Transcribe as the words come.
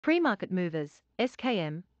Pre-market movers: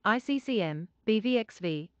 SKM, ICCM,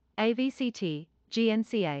 BVXV, AVCT,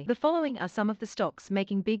 GNCA. The following are some of the stocks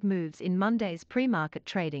making big moves in Monday's pre-market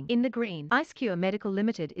trading. In the Green IceCure Medical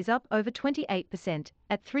Ltd is up over 28%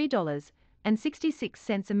 at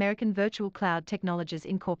 $3.66. American Virtual Cloud Technologies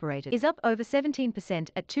Incorporated is up over 17%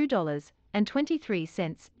 at $2.23.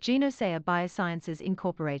 Genocea Biosciences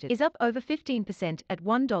Incorporated is up over 15% at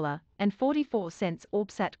 $1.44.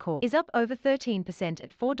 Orbsat Corp is up over 13%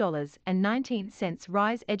 at $4.19.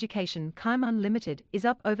 RISE Education Cayman Ltd is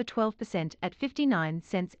up over 12% at 59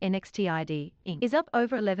 cents. Nxt-ID, Inc. is up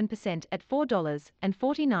over 11% at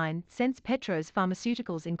 $4.49. Petros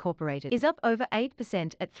Pharmaceuticals Incorporated is up over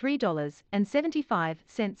 8% at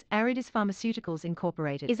 $3.75. Aridis Pharmaceuticals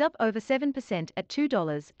Incorporated is up over 7% at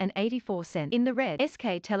 $2.84. In the red,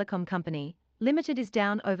 Telecom Company Limited is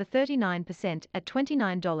down over 39% at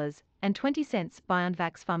 $29.20.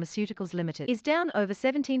 BiondVax Pharmaceuticals Ltd is down over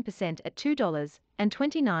 17% at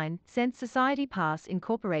 $2.29. Society Pass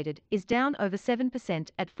Incorporated is down over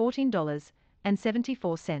 7% at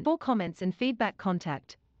 $14.74. For comments and feedback,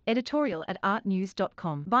 contact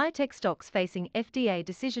editorial@artnews.com. Biotech stocks facing FDA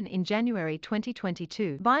decision in January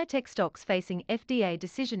 2022. Biotech stocks facing FDA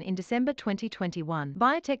decision in December 2021.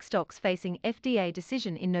 Biotech stocks facing FDA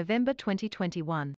decision in November 2021.